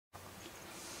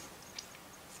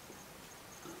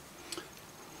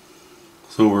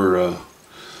So we're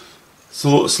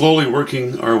slowly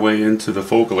working our way into the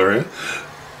focal area.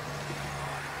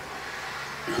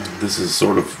 This is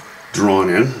sort of drawn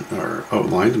in or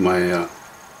outlined. It's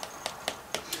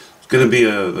going to be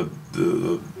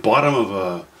the bottom of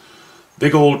a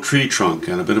big old tree trunk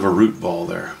and a bit of a root ball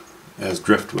there as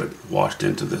driftwood washed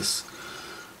into this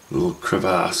little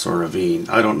crevasse or ravine.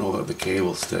 I don't know that the K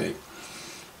will stay.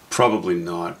 Probably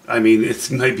not. I mean, it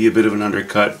might be a bit of an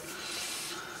undercut.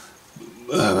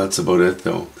 That's about it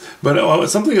though. But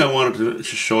something I wanted to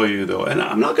show you though, and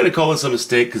I'm not going to call this a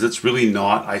mistake because it's really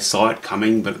not. I saw it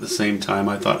coming, but at the same time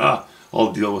I thought,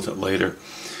 I'll deal with it later.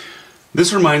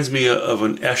 This reminds me of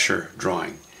an Escher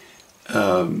drawing.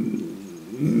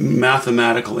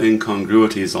 Mathematical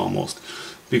incongruities almost.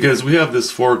 Because we have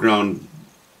this foreground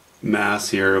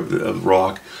mass here of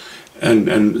rock,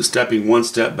 and stepping one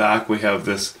step back we have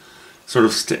this sort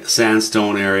of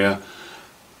sandstone area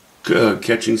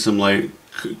catching some light,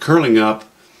 curling up,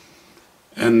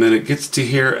 and then it gets to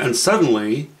here and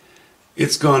suddenly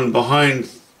it's gone behind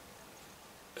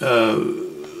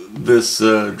this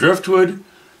driftwood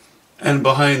and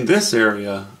behind this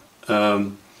area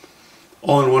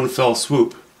all in one fell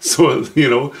swoop. So, you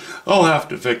know, I'll have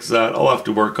to fix that. I'll have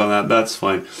to work on that. That's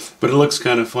fine. But it looks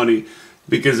kind of funny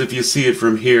because if you see it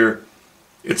from here,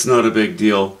 it's not a big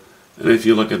deal. And if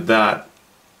you look at that,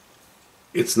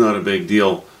 it's not a big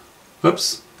deal.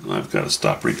 Whoops, I've got to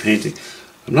stop repainting.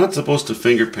 I'm not supposed to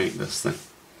finger paint this thing.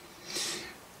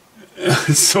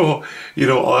 So, you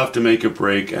know, I'll have to make a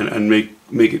break and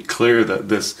make it clear that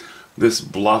this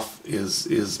bluff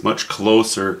is much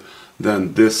closer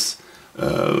than this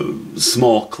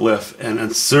small cliff,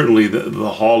 and certainly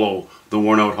the hollow, the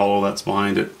worn out hollow that's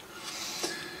behind it.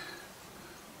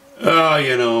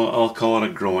 You know, I'll call it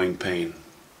a growing pain.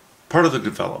 Part of the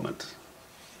development.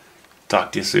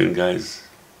 Talk to you soon, guys.